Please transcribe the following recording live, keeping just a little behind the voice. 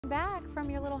Back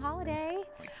from your little holiday.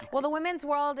 Well, the Women's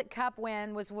World Cup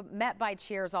win was met by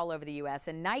cheers all over the U.S.,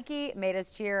 and Nike made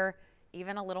us cheer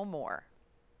even a little more.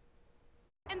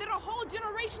 And that a whole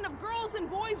generation of girls and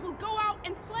boys will go out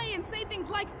and play and say things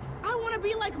like, I want to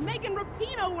be like Megan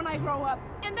Rapinoe when I grow up,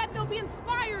 and that they'll be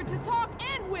inspired to talk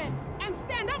and win and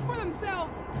stand up for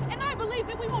themselves. And I believe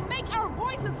that we will make our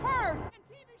voices heard.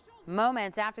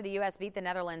 Moments after the U.S. beat the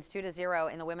Netherlands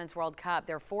 2-0 in the Women's World Cup,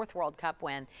 their fourth World Cup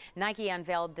win, Nike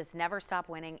unveiled this Never Stop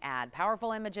Winning ad.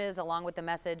 Powerful images along with the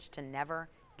message to never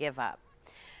give up.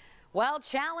 Well,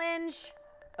 challenge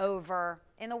over.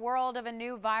 In the world of a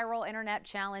new viral internet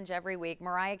challenge every week,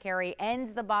 Mariah Carey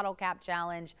ends the bottle cap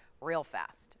challenge real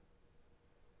fast.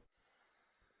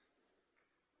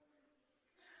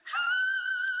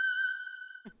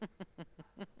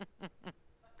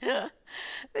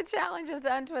 The challenge is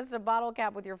to untwist a bottle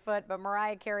cap with your foot, but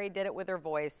Mariah Carey did it with her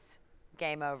voice.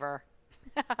 Game over.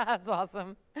 That's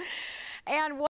awesome. And